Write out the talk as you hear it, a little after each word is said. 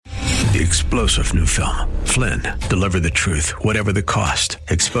the explosive new film, Flynn, Deliver the Truth, Whatever the Cost,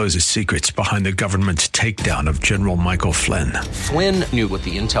 exposes secrets behind the government's takedown of General Michael Flynn. Flynn knew what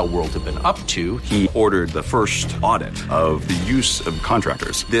the intel world had been up to. He ordered the first audit of the use of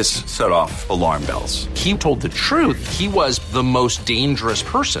contractors. This set off alarm bells. He told the truth. He was the most dangerous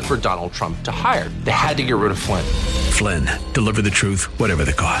person for Donald Trump to hire. They had to get rid of Flynn. Flynn, Deliver the Truth, Whatever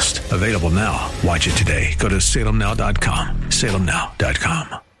the Cost. Available now. Watch it today. Go to salemnow.com.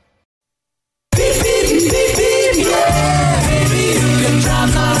 salemnow.com.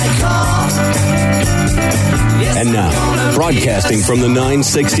 And now, broadcasting from the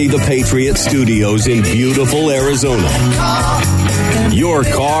 960 The Patriot Studios in beautiful Arizona, your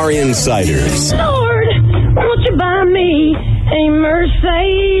Car Insiders. Lord, won't you buy me a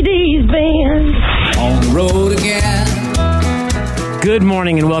Mercedes-Benz? On the road again. Good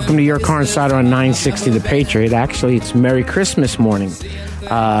morning and welcome to your Car Insider on 960 The Patriot. Actually, it's Merry Christmas morning.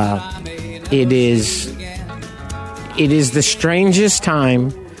 It is the strangest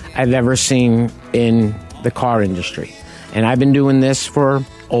time I've ever seen in the car industry. And I've been doing this for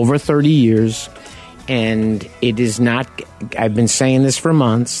over 30 years, and it is not, I've been saying this for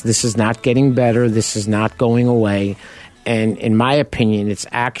months, this is not getting better, this is not going away, and in my opinion, it's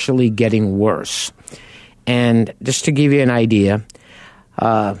actually getting worse. And just to give you an idea,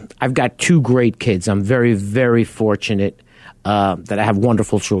 I've got two great kids. I'm very, very fortunate that I have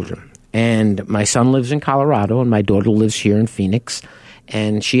wonderful children. And my son lives in Colorado, and my daughter lives here in Phoenix.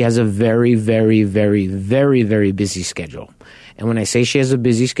 And she has a very, very, very, very, very busy schedule. And when I say she has a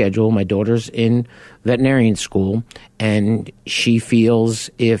busy schedule, my daughter's in veterinarian school, and she feels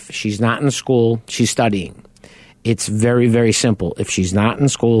if she's not in school, she's studying. It's very, very simple. If she's not in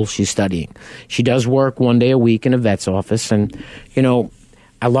school, she's studying. She does work one day a week in a vet's office, and, you know,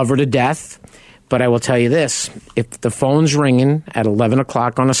 I love her to death. But I will tell you this, if the phone's ringing at 11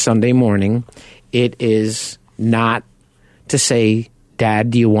 o'clock on a Sunday morning, it is not to say,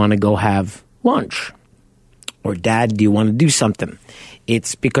 Dad, do you want to go have lunch? Or Dad, do you want to do something?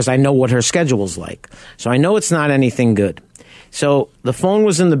 It's because I know what her schedule's like. So I know it's not anything good. So the phone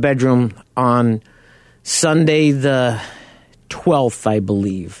was in the bedroom on Sunday the 12th, I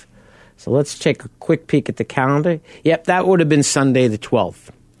believe. So let's take a quick peek at the calendar. Yep, that would have been Sunday the 12th.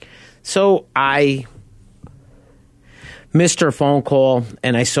 So I missed her phone call,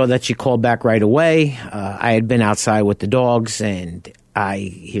 and I saw that she called back right away. I had been outside with the dogs, and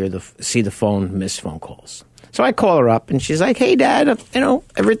I see the phone, missed phone calls. So I call her up, and she's like, "Hey, Dad,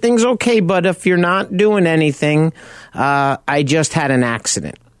 everything's okay, but if you're not doing anything, I just had an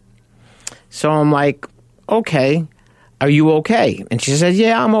accident." So I'm like, "Okay, are you okay?" And she says,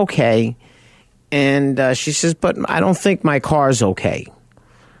 "Yeah, I'm okay." And she says, "But I don't think my car's okay."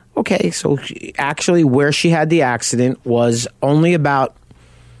 Okay, so actually where she had the accident was only about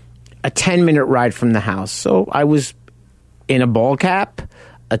a 10-minute ride from the house. So I was in a ball cap,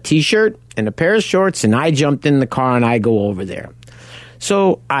 a T-shirt, and a pair of shorts, and I jumped in the car and I go over there.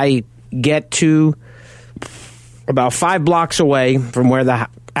 So I get to about 5 blocks away from where the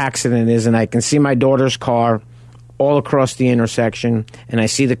accident is, and I can see my daughter's car all across the intersection, and I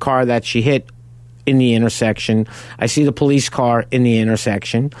see the car that she hit in the intersection. I see the police car in the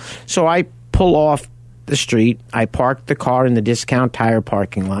intersection. So I pull off the street. I park the car in the Discount Tire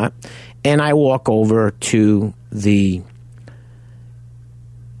parking lot, and I walk over to the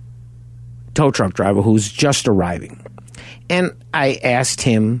tow truck driver who's just arriving. And I asked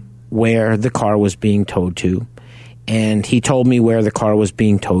him where the car was being towed to, and he told me where the car was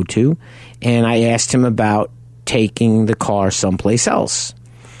being towed to, and I asked him about taking the car someplace else.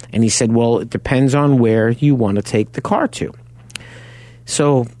 And he said, well, it depends on where you want to take the car to.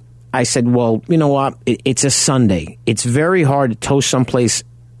 So I said, well, you know what? It's a Sunday. It's very hard to tow someplace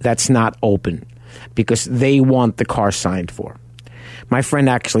that's not open because they want the car signed for. My friend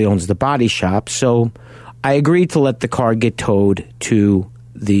actually owns the body shop, so I agreed to let the car get towed to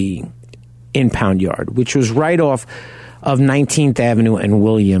the impound yard, which was right off of 19th Avenue and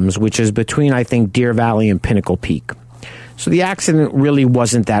Williams, which is between, I think, Deer Valley and Pinnacle Peak. So the accident really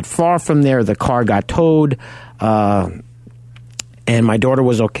wasn't that far from there. The car got towed, and my daughter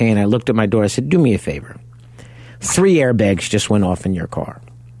was okay. And I looked at my daughter. I said, do me a favor. 3 airbags just went off in your car.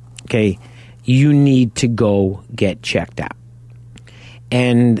 Okay? You need to go get checked out.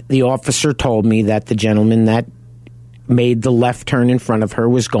 And the officer told me that the gentleman that made the left turn in front of her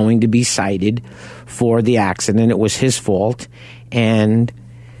was going to be cited for the accident. It was his fault. And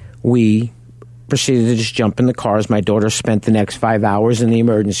we proceeded to just jump in the cars. My daughter spent the next 5 hours in the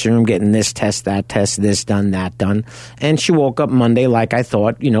emergency room getting this test, that test, this done, that done. And she woke up Monday, like I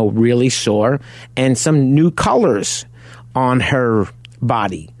thought, really sore, and some new colors on her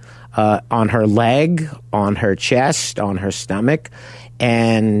body. on her leg, on her chest, on her stomach.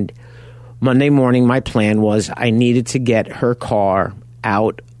 And Monday morning, my plan was I needed to get her car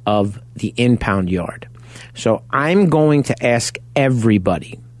out of the impound yard. So I'm going to ask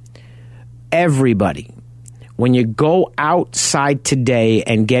everybody, when you go outside today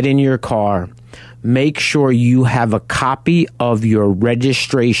and get in your car, make sure you have a copy of your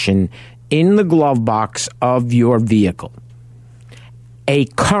registration in the glove box of your vehicle. A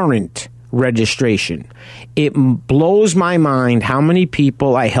current registration. It blows my mind how many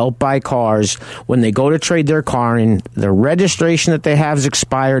people I help buy cars when they go to trade their car in, the registration that they have is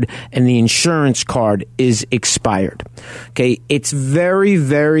expired and the insurance card is expired. Okay, it's very,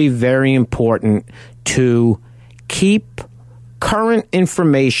 very, very important to keep current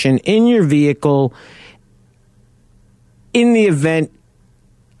information in your vehicle in the event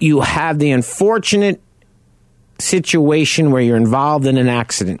you have the unfortunate situation where you're involved in an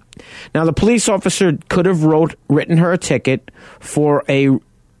accident. Now, the police officer could have written her a ticket for a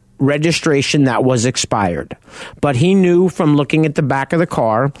registration that was expired, but he knew from looking at the back of the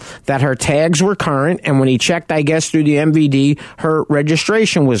car that her tags were current, and when he checked, I guess, through the MVD, her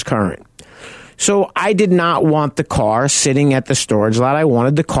registration was current. So I did not want the car sitting at the storage lot. I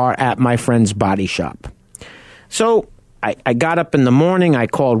wanted the car at my friend's body shop. So I got up in the morning. I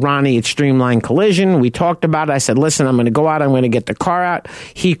called Ronnie at Streamline Collision. We talked about it. I said, listen, I'm going to go out. I'm going to get the car out.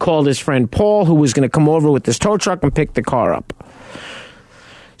 He called his friend Paul, who was going to come over with this tow truck and pick the car up.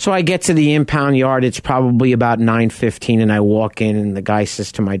 So I get to the impound yard. It's probably about 9:15, and I walk in, and the guy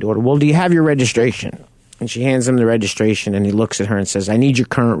says to my daughter, well, do you have your registration? And she hands him the registration, and he looks at her and says, I need your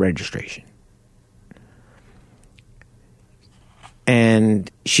current registration. And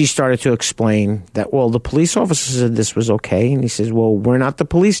she started to explain that, well, the police officer said this was okay. And he says, well, we're not the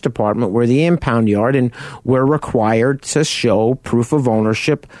police department. We're the impound yard, and we're required to show proof of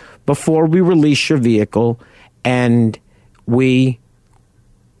ownership before we release your vehicle, and we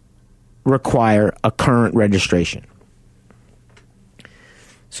require a current registration.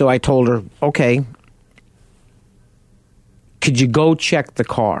 So I told her, okay, could you go check the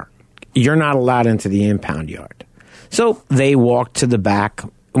car? You're not allowed into the impound yard. So they walked to the back.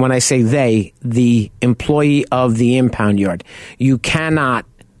 When I say they, the employee of the impound yard. You cannot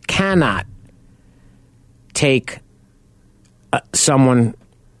take someone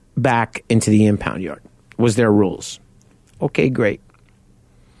back into the impound yard. Was their rules. Okay, great.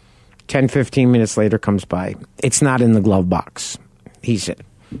 10, 15 minutes later comes by. It's not in the glove box. He said,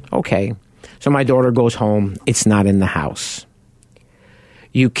 okay. So my daughter goes home. It's not in the house.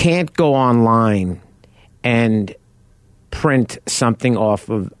 You can't go online and print something off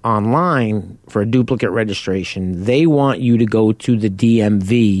of online for a duplicate registration. They want you to go to the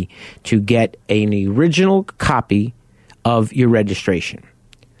DMV to get an original copy of your registration.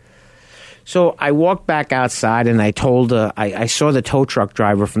 So I walked back outside and I told I saw the tow truck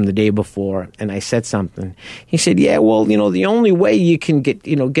driver from the day before, and I said something. He said, yeah, well, the only way you can get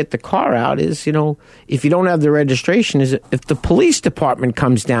the car out is, if you don't have the registration, is if the police department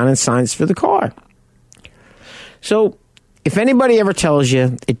comes down and signs for the car. So if anybody ever tells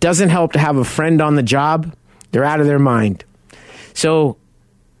you it doesn't help to have a friend on the job, they're out of their mind. So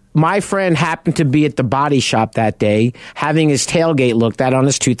my friend happened to be at the body shop that day having his tailgate looked at on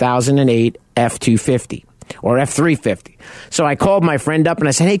his 2008 F-250 or F-350. So I called my friend up and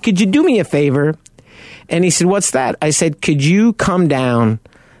I said, hey, could you do me a favor? And he said, what's that? I said, could you come down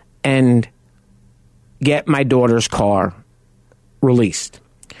and get my daughter's car released?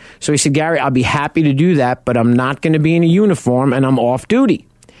 So he said, Gary, I'll be happy to do that, but I'm not going to be in a uniform and I'm off duty.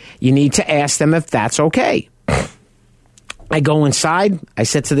 You need to ask them if that's okay. I go inside. I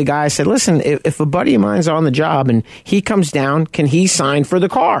said to the guy, I said, listen, if a buddy of mine's on the job and he comes down, can he sign for the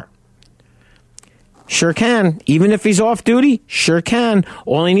car? Sure can. Even if he's off duty, sure can.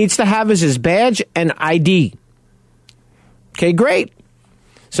 All he needs to have is his badge and ID. Okay, great.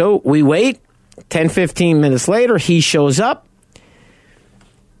 So we wait. 10, 15 minutes later, he shows up.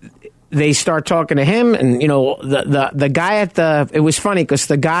 They start talking to him, and, the guy it was funny because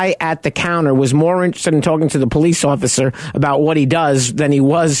the guy at the counter was more interested in talking to the police officer about what he does than he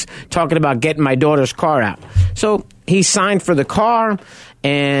was talking about getting my daughter's car out. So he signed for the car,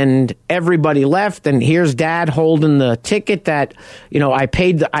 and everybody left, and here's Dad holding the ticket that,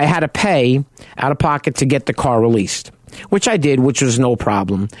 I had to pay out of pocket to get the car released, which I did, which was no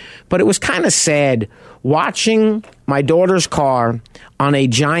problem. But it was kind of sad watching my daughter's car on a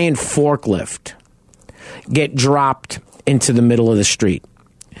giant forklift get dropped into the middle of the street,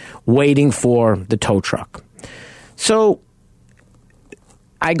 waiting for the tow truck. So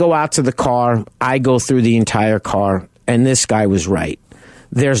I go out to the car. I go through the entire car, and this guy was right.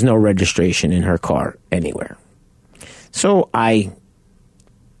 there's no registration in her car anywhere. So I'm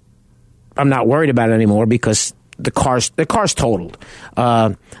not worried about it anymore because the car's totaled.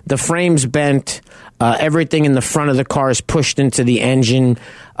 The frame's bent. Everything in the front of the car is pushed into the engine. 3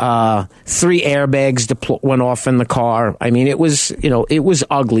 airbags went off in the car. I mean, it was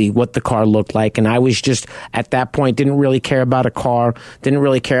ugly what the car looked like. And I was just, at that point, didn't really care about a car, didn't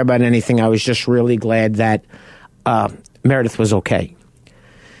really care about anything. I was just really glad that Meredith was okay.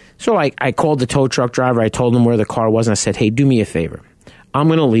 So I called the tow truck driver. I told him where the car was, and I said, hey, do me a favor. I'm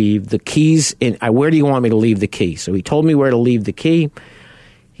going to leave the keys in. Where do you want me to leave the key? So he told me where to leave the key.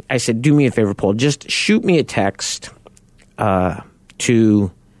 I said, do me a favor, Paul. Just shoot me a text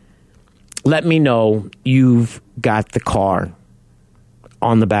to let me know you've got the car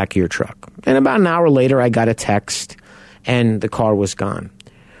on the back of your truck. And about an hour later, I got a text, and the car was gone.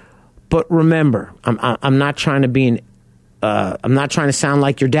 But remember, I'm not trying to be I'm not trying to sound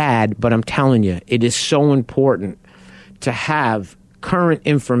like your dad, but I'm telling you, it is so important to have current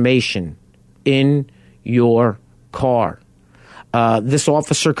information in your car. This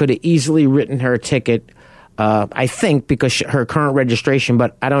officer could have easily written her a ticket, I think, because her current registration,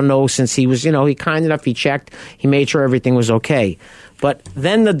 but I don't know, since he was, he kind enough, he checked, he made sure everything was okay. But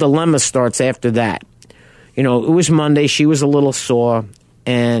then the dilemma starts after that. It was Monday, she was a little sore,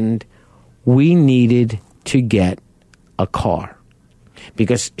 and we needed to get a car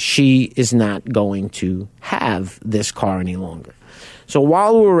because she is not going to have this car any longer. So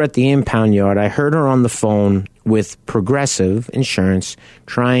while we were at the impound yard, I heard her on the phone with Progressive Insurance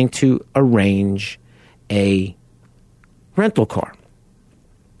trying to arrange a rental car.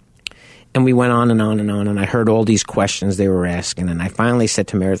 And we went on and on and on, and I heard all these questions they were asking, and I finally said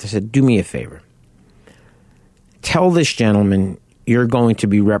to Meredith, I said, do me a favor. Tell this gentleman you're going to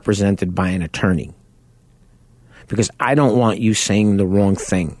be represented by an attorney, because I don't want you saying the wrong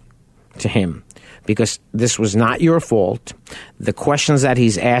thing to him, because this was not your fault. The questions that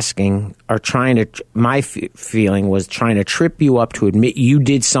he's asking are my feeling was trying to trip you up to admit you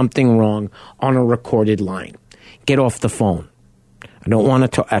did something wrong on a recorded line. Get off the phone. I don't want to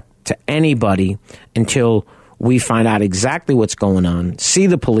talk to anybody until we find out exactly what's going on, see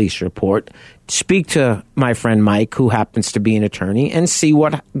the police report, speak to my friend Mike, who happens to be an attorney, and see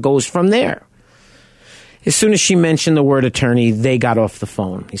what goes from there. As soon as she mentioned the word attorney, they got off the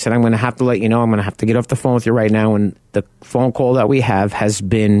phone. He said, I'm going to have to let you know, I'm going to have to get off the phone with you right now, and the phone call that we have has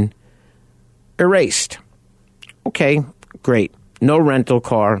been erased. Okay, great. No rental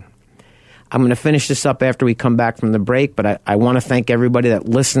car. I'm going to finish this up after we come back from the break, but I want to thank everybody that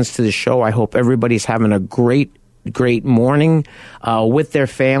listens to the show. I hope everybody's having a great morning with their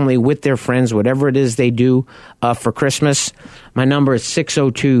family, with their friends, whatever it is they do for Christmas. My number is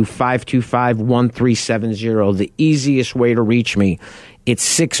 602-525-1370. The easiest way to reach me, it's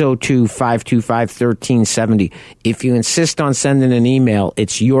 602-525-1370. If you insist on sending an email,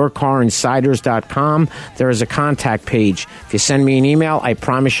 it's yourcarinsiders.com. There is a contact page. If you send me an email, I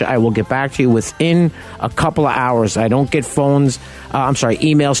promise you I will get back to you within a couple of hours. I don't get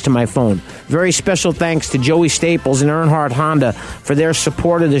emails to my phone. Very special thanks to Joey Staples and Earnhardt Honda for their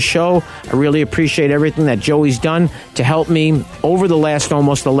support of the show. I really appreciate everything that Joey's done to help me over the last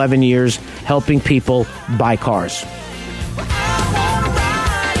almost 11 years, helping people buy cars.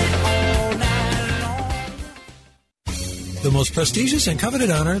 The most prestigious and coveted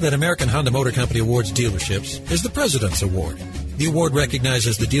honor that American Honda Motor Company awards dealerships is the President's Award. The award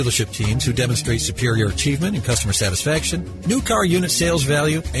recognizes the dealership teams who demonstrate superior achievement in customer satisfaction, new car unit sales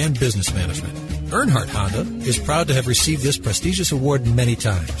value, and business management. Earnhardt Honda is proud to have received this prestigious award many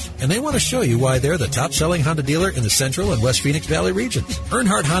times, and they want to show you why they're the top-selling Honda dealer in the Central and West Phoenix Valley regions.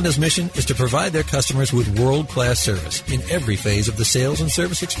 Earnhardt Honda's mission is to provide their customers with world-class service in every phase of the sales and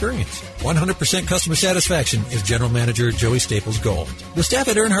service experience. 100% customer satisfaction is General Manager Joey Staples' goal. The staff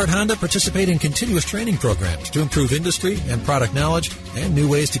at Earnhardt Honda participate in continuous training programs to improve industry and product knowledge and new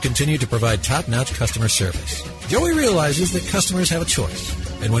ways to continue to provide top-notch customer service. Joey realizes that customers have a choice,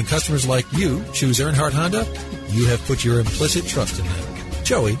 and when customers like you choose Earnhardt Honda, you have put your implicit trust in them.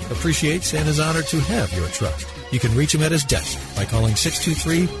 Joey appreciates and is honored to have your trust. You can reach him at his desk by calling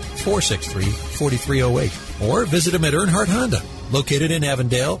 623-463-4308 or visit him at Earnhardt Honda, located in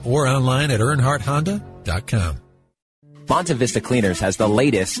Avondale, or online at earnhardthonda.com. Monte Vista Cleaners has the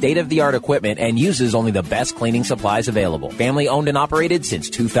latest state-of-the-art equipment and uses only the best cleaning supplies available. Family owned and operated since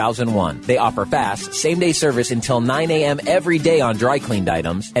 2001. They offer fast, same-day service until 9 a.m. every day on dry cleaned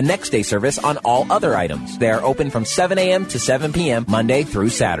items and next-day service on all other items. They are open from 7 a.m. to 7 p.m. Monday through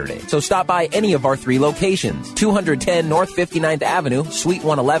Saturday. So stop by any of our 3 locations, 210 North 59th Avenue, Suite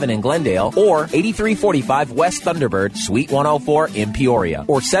 111 in Glendale, or 8345 West Thunderbird, Suite 104 in Peoria,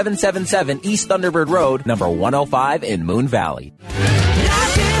 or 777 East Thunderbird Road, number 105 in Moon Valley.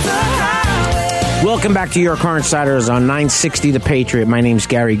 Welcome back to Your Car Insiders on 960 The Patriot. My name's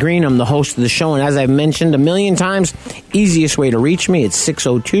Gary Green. I'm the host of the show, and as I've mentioned a million times, easiest way to reach me, it's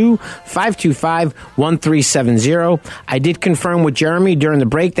 602-525-1370. I did confirm with Jeremy during the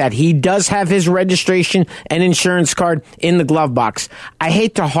break that he does have his registration and insurance card in the glove box. I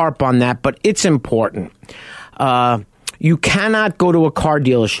hate to harp on that, but it's important. You cannot go to a car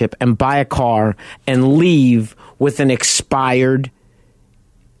dealership and buy a car and leave with an expired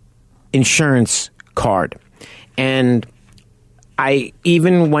insurance card. And I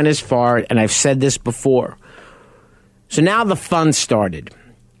even went as far, and I've said this before. So now the fun started.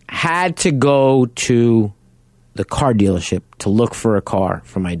 Had to go to the car dealership to look for a car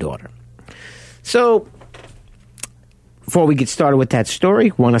for my daughter. So before we get started with that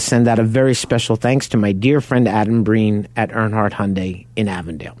story, want to send out a very special thanks to my dear friend Adam Breen at Earnhardt Hyundai in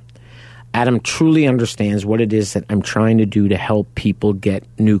Avondale. Adam truly understands what it is that I'm trying to do to help people get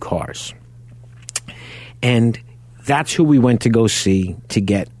new cars. And that's who we went to go see to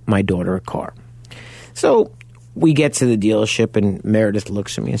get my daughter a car. So we get to the dealership, and Meredith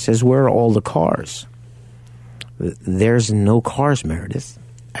looks at me and says, "Where are all the cars?" There's no cars, Meredith.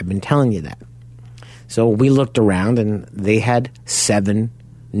 I've been telling you that. So we looked around, and they had 7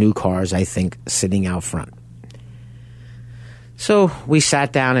 new cars, I think, sitting out front. So we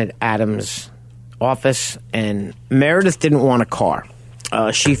sat down at Adam's office, and Meredith didn't want a car.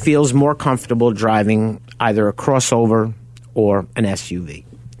 She feels more comfortable driving either a crossover or an SUV.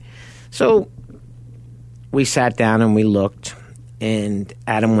 So we sat down and we looked, and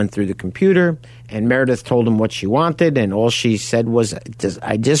Adam went through the computer, and Meredith told him what she wanted, and all she said was,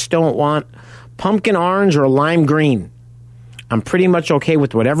 "I just don't want pumpkin orange or lime green. I'm pretty much okay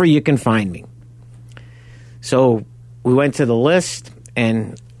with whatever you can find me." So we went to the list,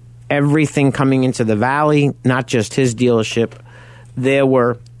 and everything coming into the valley, not just his dealership, there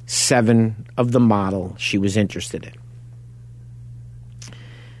were 7 of the model she was interested in.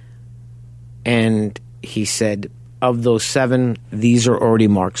 And he said, of those 7, these are already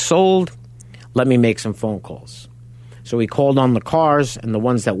marked sold. Let me make some phone calls. So we called on the cars, and the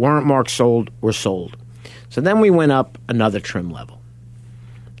ones that weren't marked sold were sold. So then we went up another trim level.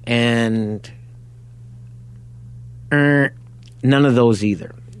 And none of those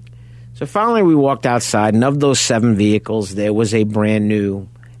either. So finally we walked outside, and of those 7 vehicles, there was a brand new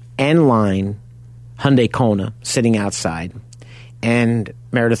N-Line Hyundai Kona sitting outside. And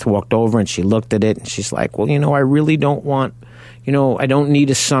Meredith walked over, and she looked at it, and she's like, "Well, I really don't want, I don't need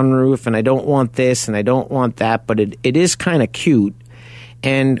a sunroof, and I don't want this, and I don't want that, but it is kind of cute."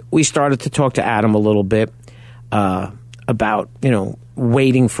 And we started to talk to Adam a little bit about,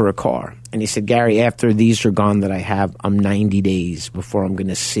 waiting for a car. And he said, "Gary, after these are gone that I have, I'm 90 days before I'm going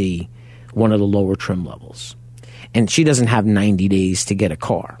to see one of the lower trim levels." And she doesn't have 90 days to get a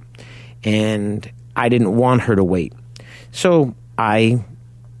car. And I didn't want her to wait. So I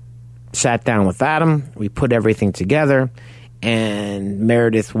sat down with Adam. We put everything together. And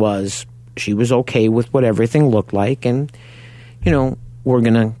Meredith she was okay with what everything looked like. And, we're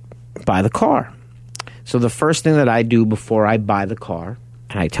going to buy the car. So the first thing that I do before I buy the car,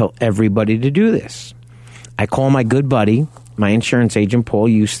 and I tell everybody to do this, I call my good buddy, my insurance agent, Paul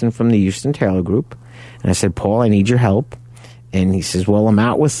Houston from the Houston Taylor Group. And I said, "Paul, I need your help." And he says, "Well, I'm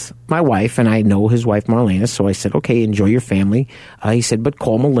out with my wife, and I know his wife, Marlena." So I said, "Okay, enjoy your family." He said, "But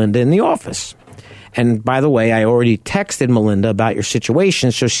call Melinda in the office." And by the way, I already texted Melinda about your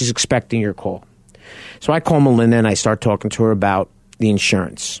situation, so she's expecting your call. So I call Melinda, and I start talking to her about the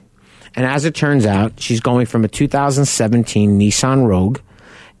insurance. And as it turns out, she's going from a 2017 Nissan Rogue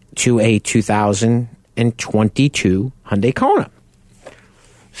to a 2022 Hyundai Kona.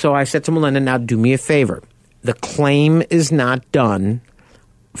 So I said to Melinda, "Now do me a favor. The claim is not done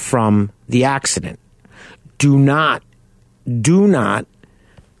from the accident. Do not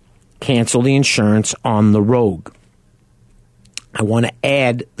cancel the insurance on the Rogue. I want to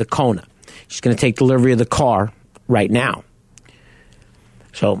add the Kona." She's going to take delivery of the car right now.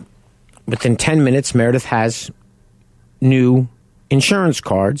 So within 10 minutes, Meredith has new insurance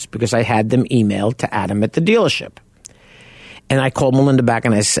cards because I had them emailed to Adam at the dealership. And I called Melinda back,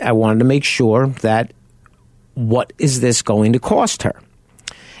 and I wanted to make sure that what is this going to cost her?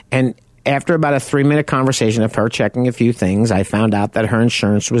 And after about a 3-minute conversation of her checking a few things, I found out that her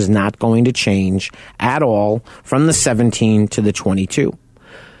insurance was not going to change at all from the 17 to the 22.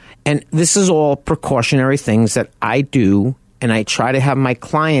 And this is all precautionary things that I do and I try to have my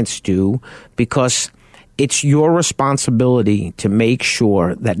clients do, because it's your responsibility to make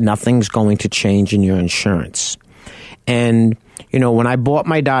sure that nothing's going to change in your insurance. And, when I bought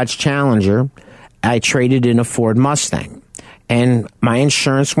my Dodge Challenger, I traded in a Ford Mustang. And my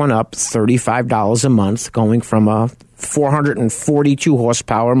insurance went up $35 a month, going from a 442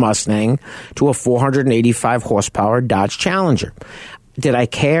 horsepower Mustang to a 485 horsepower Dodge Challenger. Did I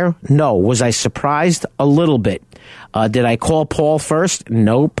care? No. Was I surprised? A little bit. Did I call Paul first?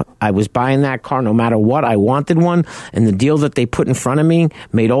 Nope. I was buying that car no matter what. I wanted one, and the deal that they put in front of me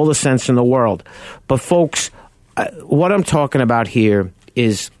made all the sense in the world. But folks, what I'm talking about here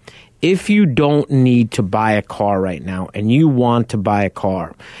is, if you don't need to buy a car right now and you want to buy a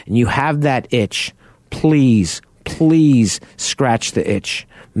car and you have that itch, please scratch the itch.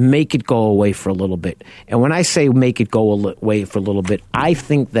 Make it go away for a little bit. And when I say make it go away for a little bit, I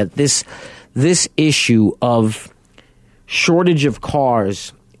think that this issue of shortage of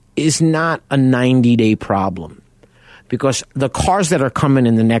cars is not a 90-day problem, because the cars that are coming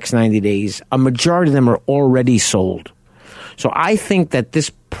in the next 90 days, a majority of them are already sold. So I think that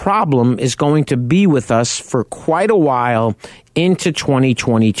this problem is going to be with us for quite a while into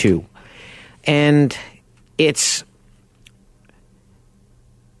 2022. And it's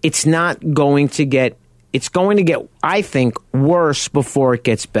going to get, I think, worse before it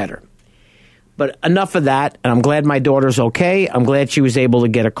gets better. But enough of that. And I'm glad my daughter's okay. I'm glad she was able to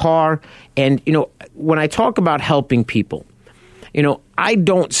get a car. And, when I talk about helping people, I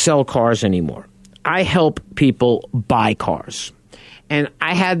don't sell cars anymore. I help people buy cars. And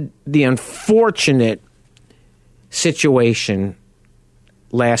I had the unfortunate situation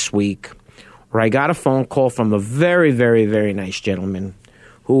last week where I got a phone call from a very, very, very nice gentleman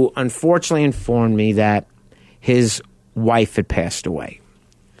who unfortunately informed me that his wife had passed away.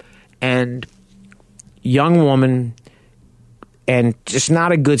 And young woman, and just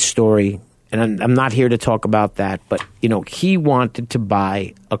not a good story. And I'm not here to talk about that. But, he wanted to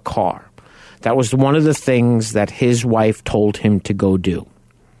buy a car. That was one of the things that his wife told him to go do.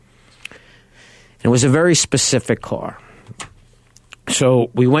 And it was a very specific car.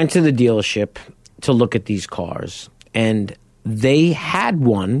 So we went to the dealership to look at these cars, and they had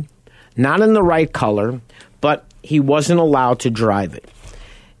one, not in the right color, but he wasn't allowed to drive it.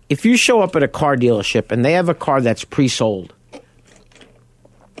 If you show up at a car dealership and they have a car that's pre-sold,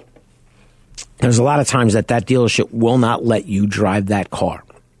 there's a lot of times that dealership will not let you drive that car.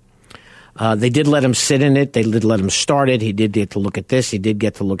 They did let him sit in it. They did let him start it. He did get to look at this. He did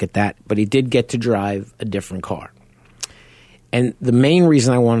get to look at that. But he did get to drive a different car. And the main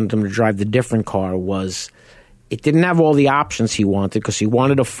reason I wanted him to drive the different car was it didn't have all the options he wanted, because he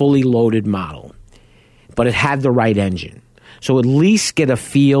wanted a fully loaded model. But it had the right engine. So at least get a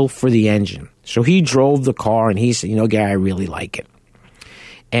feel for the engine. So he drove the car and he said, Gary, I really like it.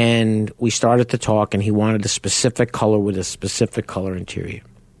 And we started to talk, and he wanted a specific color with a specific color interior.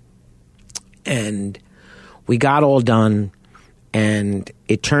 And we got all done, and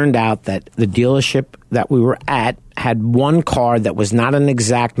it turned out that the dealership that we were at had one car that was not an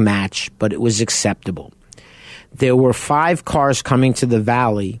exact match, but it was acceptable. There were 5 cars coming to the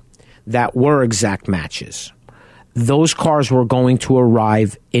Valley that were exact matches. Those cars were going to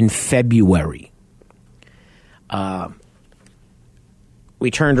arrive in February. We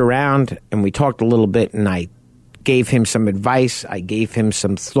turned around and we talked a little bit, and I gave him some advice. I gave him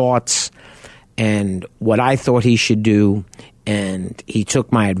some thoughts and what I thought he should do. And he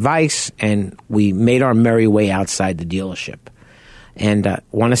took my advice, and we made our merry way outside the dealership. And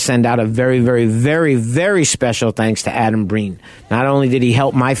want to send out a very, very, very, very special thanks to Adam Breen. Not only did he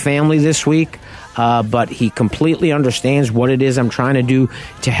help my family this week, but he completely understands what it is I'm trying to do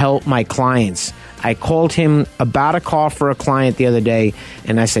to help my clients. I called him about a call for a client the other day,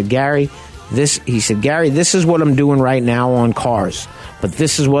 and I said, Gary, this is what I'm doing right now on cars, but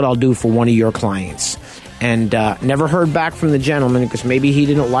this is what I'll do for one of your clients. And never heard back from the gentleman, because maybe he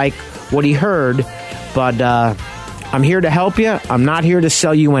didn't like what he heard, but I'm here to help you. I'm not here to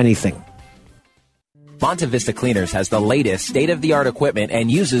sell you anything. Monte Vista Cleaners has the latest state-of-the-art equipment and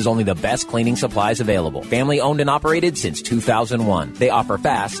uses only the best cleaning supplies available. Family owned and operated since 2001. They offer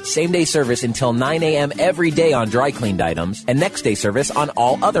fast, same-day service until 9 a.m. every day on dry cleaned items and next-day service on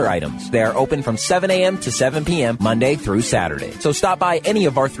all other items. They are open from 7 a.m. to 7 p.m. Monday through Saturday. So stop by any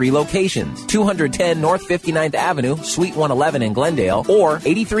of our 3 locations. 210 North 59th Avenue, Suite 111 in Glendale, or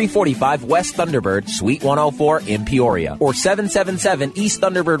 8345 West Thunderbird, Suite 104 in Peoria, or 777 East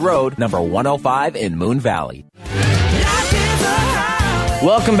Thunderbird Road, number 105 in Moon Valley.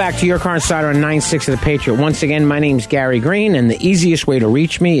 Welcome back to Your Car Insider on 960 The Patriot. Once again, my name's Gary Green, and the easiest way to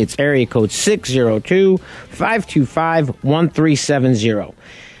reach me, it's area code 602-525-1370. I'm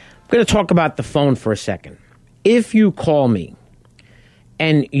going to talk about the phone for a second. If you call me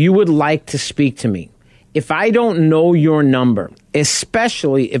and you would like to speak to me, if I don't know your number,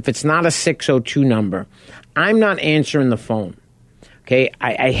 especially if it's not a 602 number, I'm not answering the phone. Okay,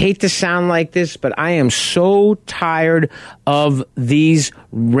 I hate to sound like this, but I am so tired of these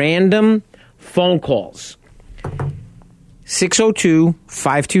random phone calls.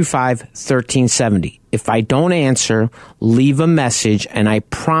 602-525-1370. If I don't answer, leave a message, and I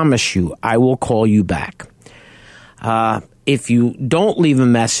promise you I will call you back. If you don't leave a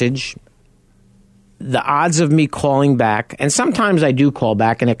message, the odds of me calling back, and sometimes I do call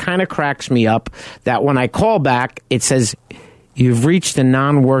back, and it kind of cracks me up that when I call back, it says, you've reached a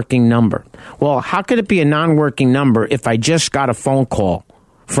non-working number. Well, how could it be a non-working number if I just got a phone call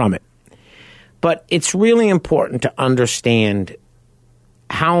from it? But it's really important to understand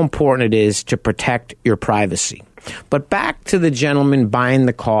how important it is to protect your privacy. But back to the gentleman buying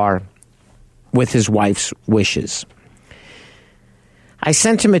the car with his wife's wishes. I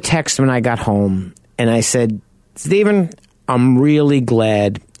sent him a text when I got home, and I said, Stephen, I'm really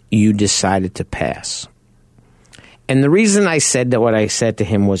glad you decided to pass. And the reason I said that, what I said to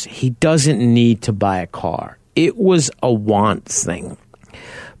him was, he doesn't need to buy a car. It was a want thing.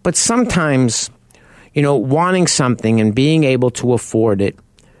 But sometimes, wanting something and being able to afford it,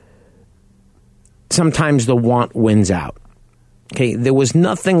 sometimes the want wins out. Okay, there was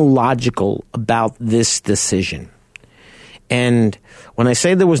nothing logical about this decision. And when I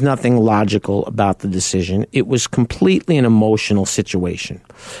say there was nothing logical about the decision, it was completely an emotional situation.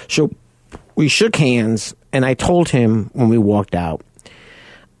 So we shook hands, and I told him when we walked out,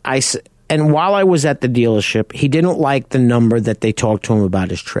 and while I was at the dealership, he didn't like the number that they talked to him about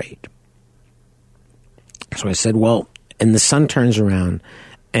his trade. So I said, well, and the son turns around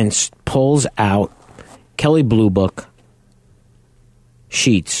and pulls out Kelley Blue Book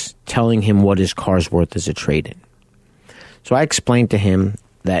sheets telling him what his car's worth as a trade-in. So I explained to him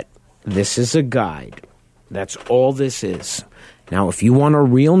that this is a guide. That's all this is. Now, if you want a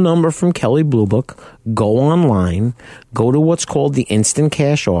real number from Kelley Blue Book, go online, go to what's called the instant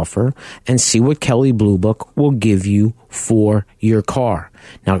cash offer, and see what Kelley Blue Book will give you for your car.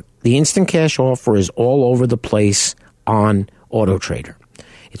 Now, the instant cash offer is all over the place on AutoTrader.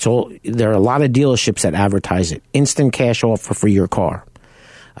 There are a lot of dealerships that advertise it. Instant cash offer for your car.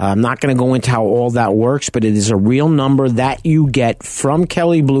 I'm not going to go into how all that works, but it is a real number that you get from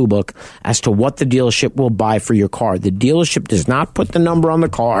Kelley Blue Book as to what the dealership will buy for your car. The dealership does not put the number on the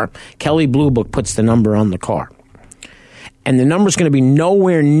car. Kelley Blue Book puts the number on the car. And the number is going to be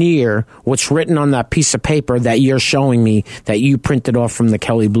nowhere near what's written on that piece of paper that you're showing me that you printed off from the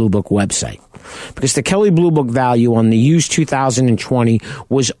Kelley Blue Book website. Because the Kelley Blue Book value on the used 2020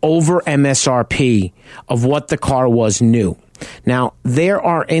 was over MSRP of what the car was new. Now, there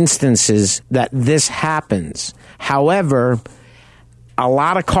are instances that this happens. However, a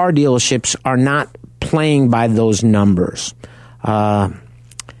lot of car dealerships are not playing by those numbers. So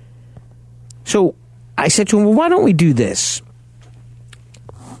I said to him, well, why don't we do this?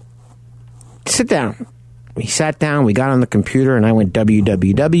 Sit down. We sat down, we got on the computer, and I went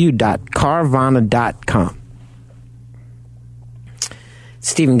www.carvana.com.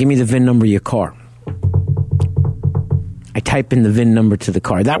 Stephen, give me the VIN number of your car. I type in the VIN number to the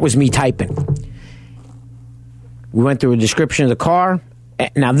car. That was me typing. We went through a description of the car.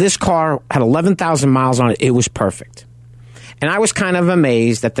 Now, this car had 11,000 miles on it. It was perfect. And I was kind of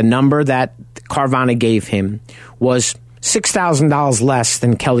amazed that the number that Carvana gave him was $6,000 less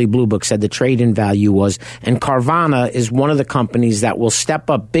than Kelley Blue Book said the trade-in value was. And Carvana is one of the companies that will step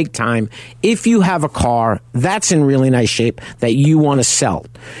up big time if you have a car that's in really nice shape that you want to sell.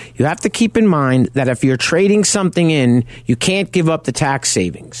 You have to keep in mind that if you're trading something in, you can't give up the tax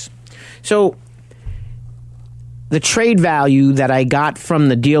savings. So the trade value that I got from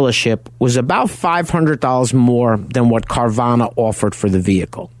the dealership was about $500 more than what Carvana offered for the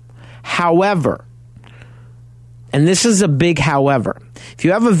vehicle. However, and this is a big however. If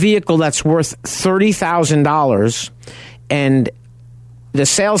you have a vehicle that's worth $30,000 and the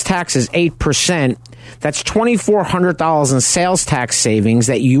sales tax is 8%, that's $2,400 in sales tax savings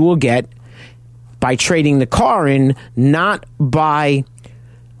that you will get by trading the car in, not by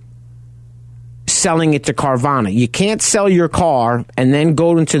selling it to Carvana. You can't sell your car and then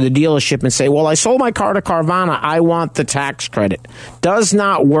go into the dealership and say, well, I sold my car to Carvana, I want the tax credit. Does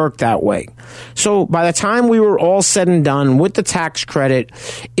not work that way. So by the time we were all said and done with the tax credit,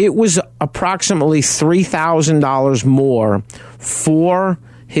 it was approximately $3,000 more for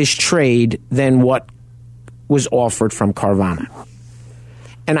his trade than what was offered from Carvana.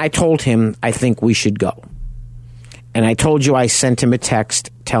 And I told him, I think we should go. And I told you I sent him a text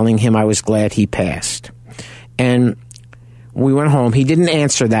telling him I was glad he passed. And we went home. He didn't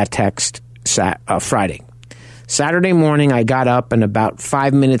answer that text Friday. Saturday morning, I got up, and about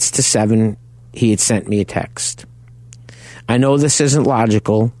 5 minutes to 7, he had sent me a text. I know this isn't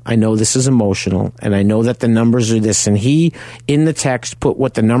logical. I know this is emotional. And I know that the numbers are this. And he, in the text, put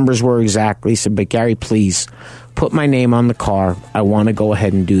what the numbers were exactly. He said, but Gary, please, put my name on the car. I want to go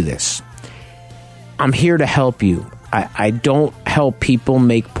ahead and do this. I'm here to help you. I don't help people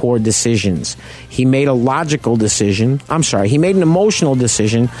make poor decisions. He made a logical decision. He made an emotional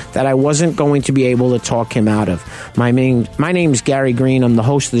decision that I wasn't going to be able to talk him out of. My name is Gary Green. I'm the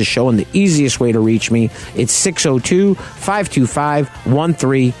host of the show, and the easiest way to reach me, it's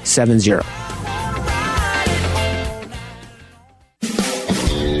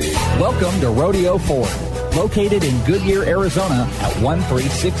 602-525-1370. Welcome to Rodeo Ford, located in Goodyear, Arizona at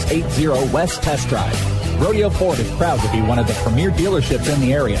 13680 West Test Drive. Rodeo Ford is proud to be one of the premier dealerships in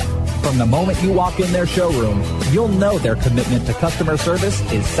the area. From the moment you walk in their showroom, you'll know their commitment to customer service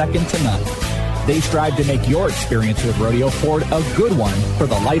is second to none. They strive to make your experience with Rodeo Ford a good one for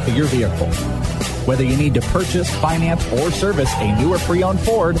the life of your vehicle. Whether you need to purchase, finance, or service a new or pre-owned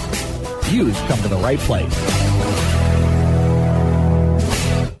Ford, you've come to the right place.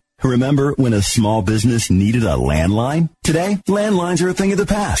 Remember when a small business needed a landline? Today, landlines are a thing of the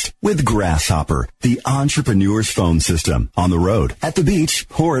past with Grasshopper, the entrepreneur's phone system. On the road, at the beach,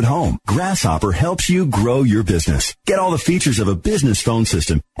 or at home, Grasshopper helps you grow your business. Get all the features of a business phone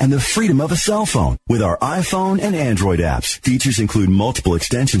system and the freedom of a cell phone with our iPhone and Android apps. Features include multiple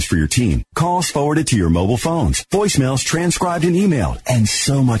extensions for your team, calls forwarded to your mobile phones, voicemails transcribed and emailed, and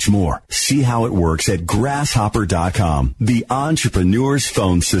so much more. See how it works at grasshopper.com, the entrepreneur's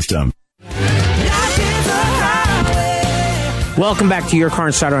phone system. Welcome back to Your Car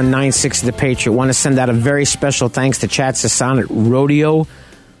Insider on 960 The Patriot. I want to send out a very special thanks to Chad Sasan at Rodeo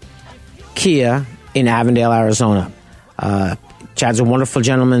Kia in Avondale, Arizona. Chad's a wonderful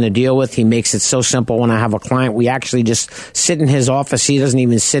gentleman to deal with. He makes it so simple. When I have a client, we actually just sit in his office. He doesn't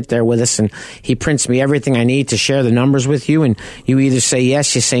even sit there with us, and he prints me everything I need to share the numbers with you, and you either say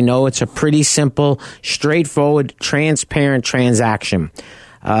yes, you say no. It's a pretty simple, straightforward, transparent transaction.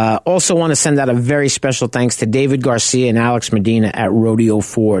 Also want to send out a very special thanks to David Garcia and Alex Medina at Rodeo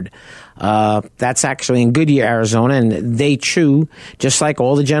Ford. That's actually in Goodyear, Arizona, and they too, just like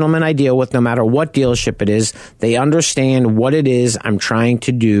all the gentlemen I deal with, no matter what dealership it is, they understand what it is I'm trying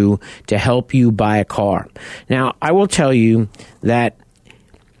to do to help you buy a car. Now, I will tell you that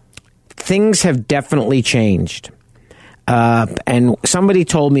things have definitely changed. And somebody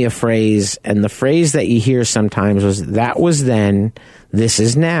told me a phrase, and the phrase that you hear sometimes was, that was then, this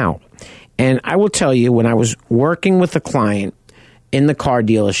is now. And I will tell you, when I was working with a client in the car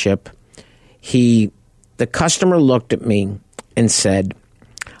dealership, the customer looked at me and said,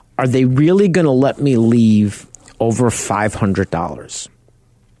 are they really going to let me leave over $500?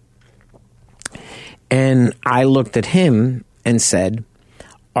 And I looked at him and said,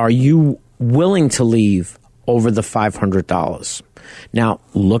 are you willing to leave over the $500? Now,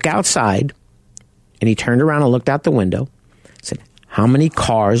 look outside. And he turned around and looked out the window, said, how many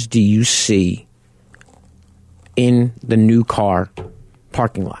cars do you see in the new car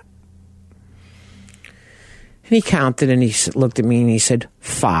parking lot? And he counted, and he looked at me and he said,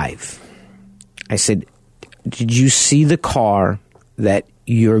 5. I said, did you see the car that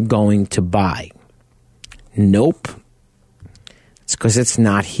you're going to buy? Nope. It's because it's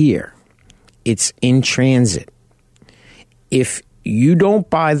not here. It's in transit. If you don't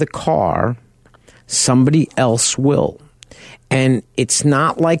buy the car, somebody else will. And it's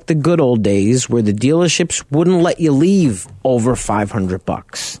not like the good old days where the dealerships wouldn't let you leave over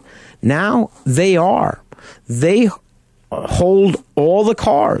 $500. Now they are. They hold all the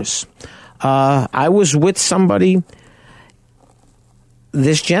cars. I was with somebody,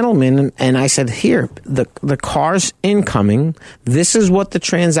 this gentleman, and I said, here, the car's incoming. This is what the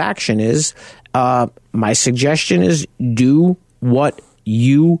transaction is. my suggestion is do what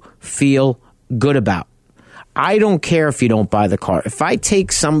you feel good about. I don't care if you don't buy the car. If I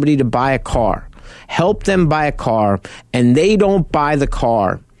take somebody to buy a car, help them buy a car, and they don't buy the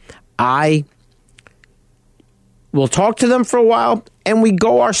car, I will talk to them for a while and we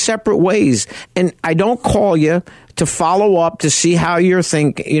go our separate ways. And I don't call you to follow up to see how you're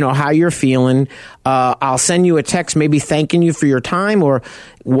how you're feeling. I'll send you a text maybe thanking you for your time or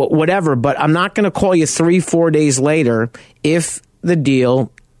whatever, but I'm not going to call you 3-4 days later if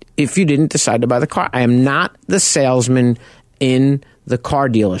you didn't decide to buy the car. I am not the salesman in the car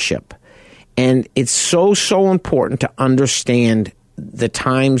dealership. And it's so important to understand the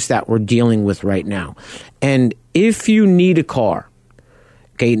times that we're dealing with right now. And if you need a car,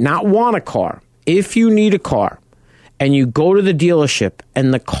 okay, not want a car, if you need a car and you go to the dealership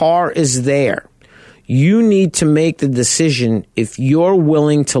and the car is there, you need to make the decision if you're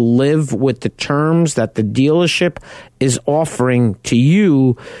willing to live with the terms that the dealership is offering to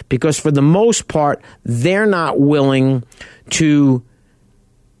you, because for the most part, they're not willing to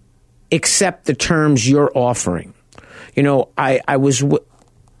accept the terms you're offering.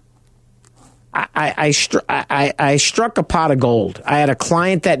 I struck a pot of gold. I had a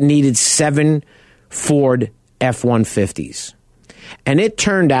client that needed 7 Ford F-150s. And it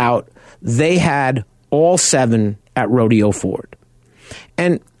turned out they had all 7 at Rodeo Ford.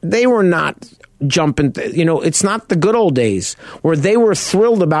 And they were not jumping, it's not the good old days where they were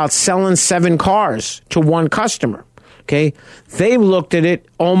thrilled about selling 7 cars to one customer. Okay, they looked at it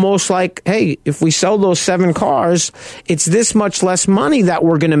almost like, hey, if we sell those 7 cars, it's this much less money that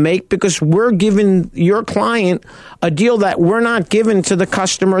we're going to make because we're giving your client a deal that we're not giving to the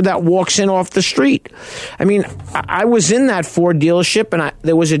customer that walks in off the street. I mean, I was in that Ford dealership, and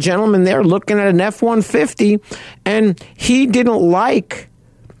there was a gentleman there looking at an F-150, and he didn't like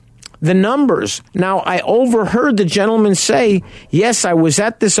the numbers. Now, I overheard the gentleman say, yes, I was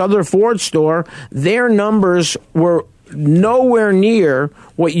at this other Ford store. Their numbers were nowhere near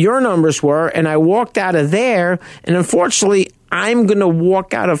what your numbers were, and I walked out of there, and unfortunately, I'm going to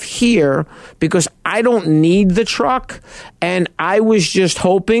walk out of here because I don't need the truck, and I was just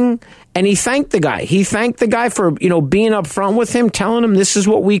hoping. And he thanked the guy. He thanked the guy for, being up front with him, telling him this is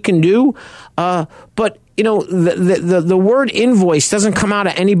what we can do. But the word invoice doesn't come out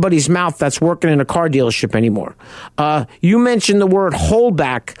of anybody's mouth that's working in a car dealership anymore. You mentioned the word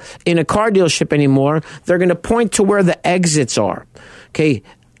holdback in a car dealership anymore. They're going to point to where the exits are. Okay.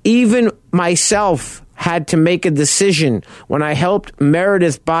 Even myself had to make a decision when I helped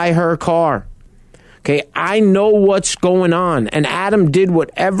Meredith buy her car. Okay, I know what's going on. And Adam did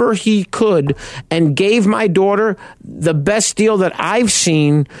whatever he could and gave my daughter the best deal that I've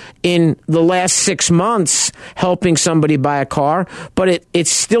seen in the last 6 months helping somebody buy a car. But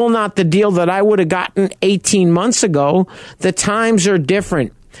it's still not the deal that I would have gotten 18 months ago. The times are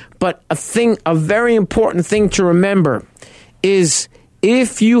different. But a very important thing to remember is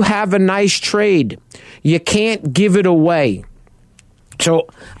if you have a nice trade, you can't give it away. So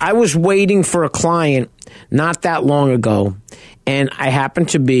I was waiting for a client not that long ago, and I happened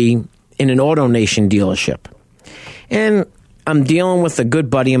to be in an AutoNation dealership. And I'm dealing with a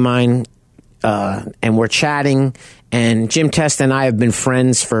good buddy of mine, and we're chatting, and Jim Testa and I have been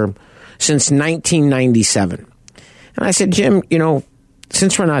friends since 1997. And I said, Jim,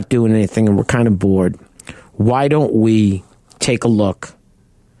 since we're not doing anything and we're kind of bored, why don't we take a look?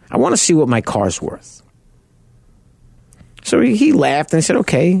 I want to see what my car's worth. So he laughed and I said,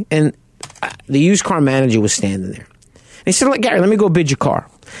 okay. And the used car manager was standing there. And he said, Gary, let me go bid your car.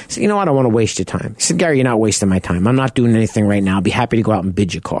 I said, I don't want to waste your time. He said, Gary, you're not wasting my time. I'm not doing anything right now. I'll be happy to go out and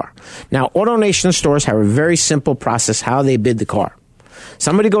bid your car. Now, AutoNation stores have a very simple process how they bid the car.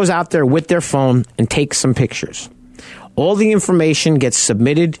 Somebody goes out there with their phone and takes some pictures. All the information gets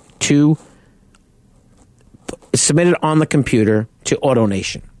submitted on the computer to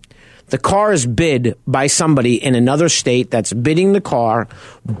AutoNation. The car is bid by somebody in another state that's bidding the car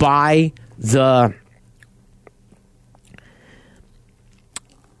by the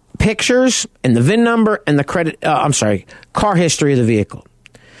pictures and the VIN number and the car history of the vehicle.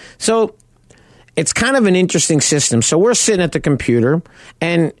 So it's kind of an interesting system. So we're sitting at the computer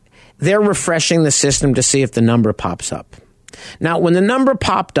and they're refreshing the system to see if the number pops up. Now, when the number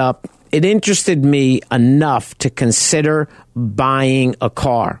popped up, it interested me enough to consider buying a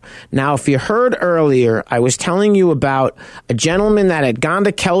car. Now, if you heard earlier, I was telling you about a gentleman that had gone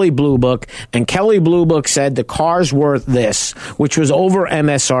to Kelley Blue Book, and Kelley Blue Book said the car's worth this, which was over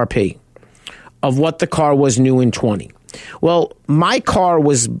MSRP of what the car was new in 20. Well, my car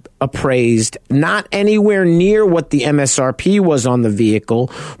was appraised not anywhere near what the MSRP was on the vehicle,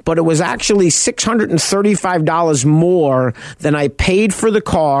 but it was actually $635 more than I paid for the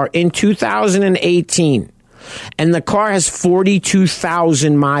car in 2018. And the car has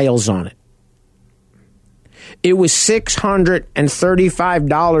 42,000 miles on it. It was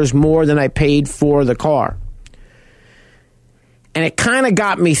 $635 more than I paid for the car. And it kind of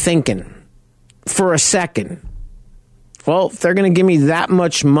got me thinking for a second. Well, if they're going to give me that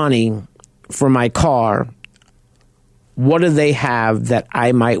much money for my car, what do they have that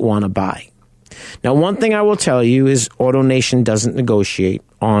I might want to buy? Now, one thing I will tell you is AutoNation doesn't negotiate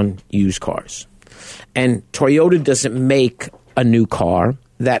on used cars. And Toyota doesn't make a new car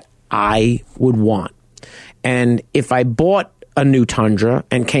that I would want. And if I bought a new Tundra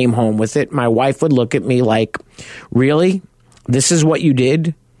and came home with it, my wife would look at me like, really? This is what you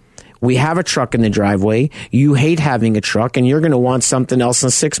did? We have a truck in the driveway. You hate having a truck, and you're going to want something else in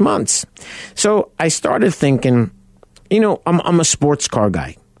 6 months. So I started thinking, I'm a sports car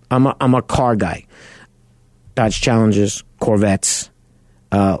guy. I'm a car guy. Dodge Challengers, Corvettes,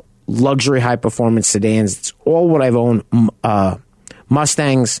 luxury high-performance sedans. It's all what I've owned.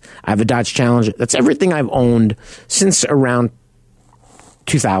 Mustangs. I have a Dodge Challenger. That's everything I've owned since around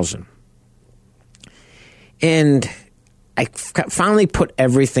 2000. And I finally put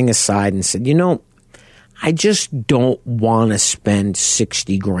everything aside and said, I just don't want to spend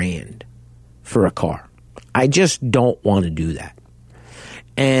 $60,000 for a car. I just don't want to do that.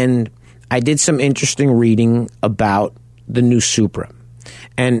 And I did some interesting reading about the new Supra.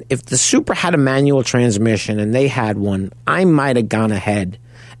 And if the Supra had a manual transmission and they had one, I might have gone ahead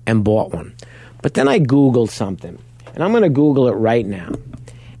and bought one. But then I Googled something, and I'm going to Google it right now.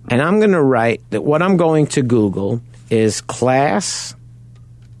 And I'm going to write that what I'm going to Google is class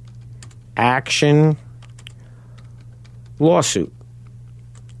action lawsuit.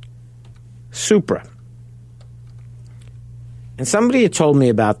 Supra. And somebody had told me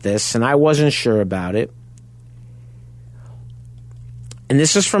about this, and I wasn't sure about it. And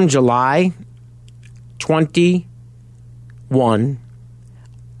this is from July 21,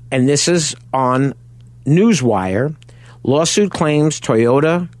 and this is on Newswire. Lawsuit claims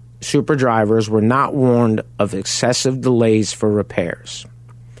Toyota Supra drivers were not warned of excessive delays for repairs.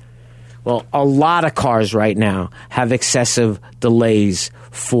 Well, a lot of cars right now have excessive delays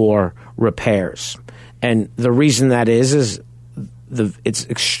for repairs. And the reason that is it's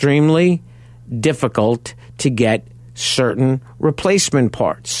extremely difficult to get certain replacement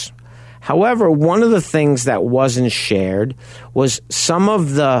parts. However, one of the things that wasn't shared was some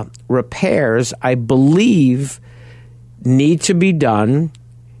of the repairs, I believe, need to be done.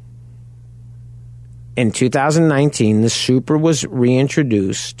 In 2019, the Supra was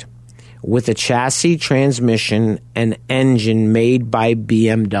reintroduced with a chassis, transmission, and engine made by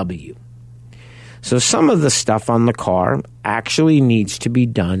BMW. So some of the stuff on the car actually needs to be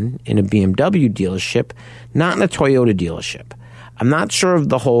done in a BMW dealership, not in a Toyota dealership. I'm not sure of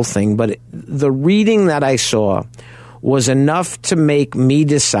the whole thing, but the reading that I saw was enough to make me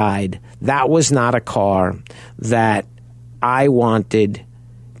decide that was not a car that I wanted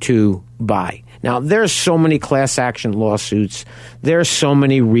to buy. Now, there's so many class action lawsuits. There's so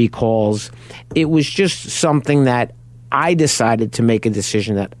many recalls. It was just something that I decided to make a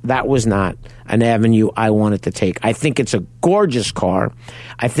decision that was not an avenue I wanted to take. I think it's a gorgeous car.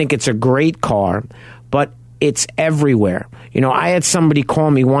 I think it's a great car, but it's everywhere. I had somebody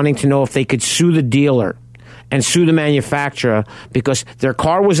call me wanting to know if they could sue the dealer and sue the manufacturer because their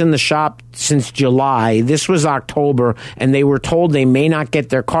car was in the shop since July. This was October, and they were told they may not get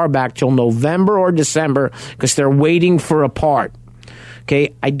their car back till November or December because they're waiting for a part.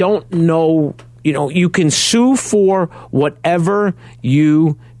 Okay, I don't know. You can sue for whatever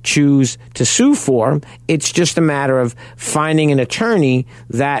you choose to sue for. It's just a matter of finding an attorney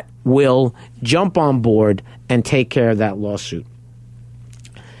that will jump on board and take care of that lawsuit.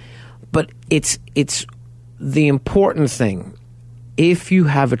 But it's the important thing. If you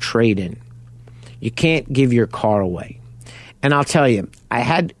have a trade-in, you can't give your car away. And I'll tell you, I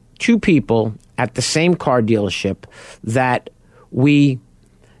had two people at the same car dealership that we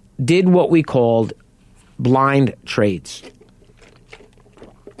did what we called blind trades.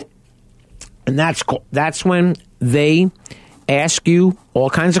 And that's when they ask you all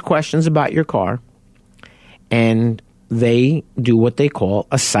kinds of questions about your car, and they do what they call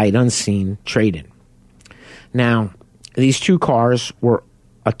a sight unseen trade-in. Now, these two cars were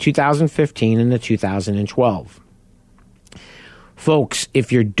a 2015 and a 2012. Folks,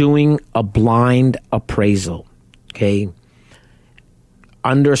 if you're doing a blind appraisal, okay,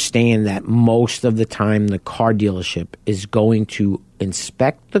 understand that most of the time the car dealership is going to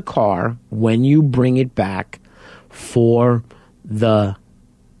inspect the car when you bring it back for the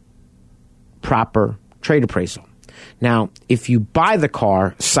proper trade appraisal. Now, if you buy the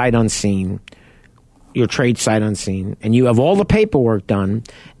car sight unseen, your trade sight unseen, and you have all the paperwork done,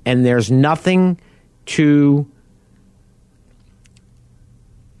 and there's nothing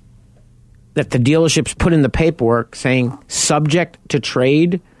that the dealership's put in the paperwork saying subject to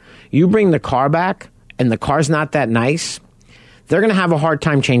trade, you bring the car back and the car's not that nice, they're going to have a hard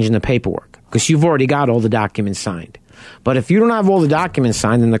time changing the paperwork because you've already got all the documents signed. But if you don't have all the documents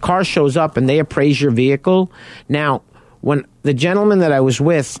signed and the car shows up and they appraise your vehicle, now, when the gentleman that I was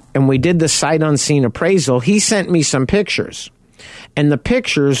with and we did the sight unseen appraisal, he sent me some pictures. And the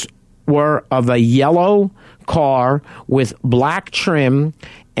pictures were of a yellow car with black trim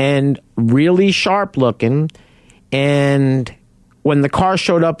and really sharp looking. And when the car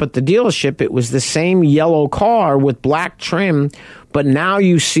showed up at the dealership, it was the same yellow car with black trim, but now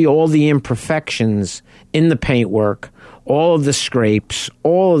you see all the imperfections in the paintwork, all of the scrapes,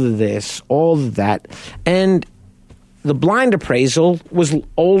 all of this, all of that. And the blind appraisal was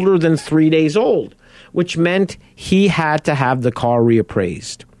older than 3 days old, which meant he had to have the car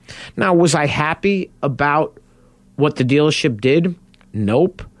reappraised. Now, was I happy about what the dealership did?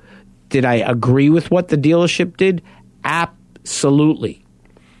 Nope. Did I agree with what the dealership did? Absolutely.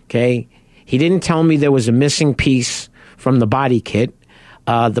 Okay. He didn't tell me there was a missing piece from the body kit.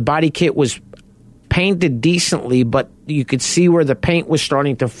 The body kit was painted decently, but you could see where the paint was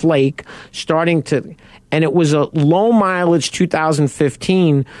starting to flake, and it was a low mileage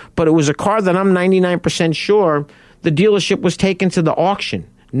 2015, but it was a car that I'm 99% sure the dealership was taken to the auction,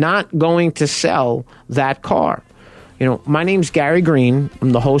 not going to sell that car. You know, my name's Gary Green.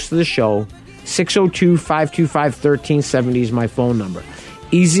 I'm the host of the show. 602-525-1370 is my phone number.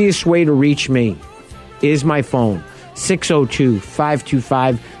 Easiest way to reach me is my phone,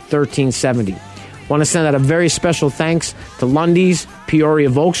 602-525-1370. Want to send out a very special thanks to Lundy's Peoria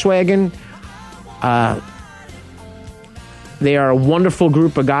Volkswagen. They are a wonderful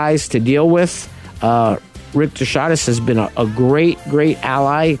group of guys to deal with. Rick Deschadas has been a great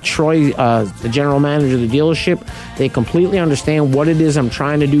ally. Troy, the general manager of the dealership, they completely understand what it is I'm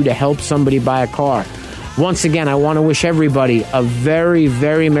trying to do to help somebody buy a car. Once again, I want to wish everybody a very,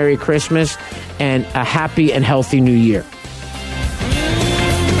 very Merry Christmas and a happy and healthy New Year.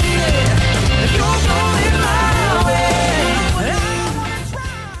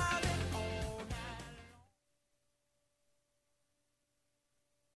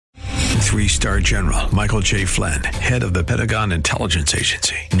 Three-star General Michael J. Flynn, head of the Pentagon Intelligence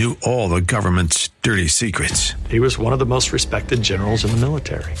Agency, knew all the government's dirty secrets. He was one of the most respected generals in the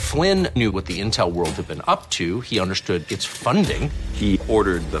military. Flynn knew what the intel world had been up to. He understood its funding. He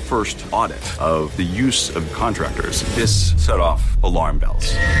ordered the first audit of the use of contractors. This set off alarm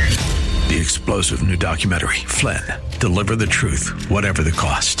bells. The explosive new documentary, Flynn, Deliver the Truth, Whatever the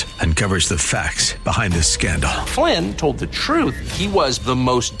Cost, uncovers the facts behind this scandal. Flynn told the truth. He was the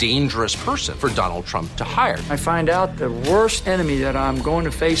most dangerous person for Donald Trump to hire. I find out the worst enemy that I'm going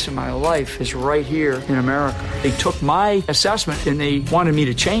to face in my life is right here in America. They took my assessment and they wanted me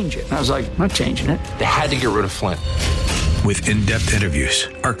to change it. And I was like, I'm not changing it. They had to get rid of Flynn. With in-depth interviews,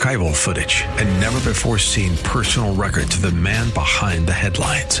 archival footage, and never-before-seen personal records of the man behind the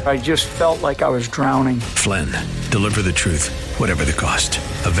headlines. I just felt like I was drowning. Flynn, Deliver the Truth, Whatever the Cost.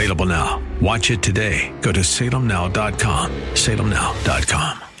 Available now. Watch it today. Go to salemnow.com.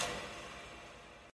 salemnow.com.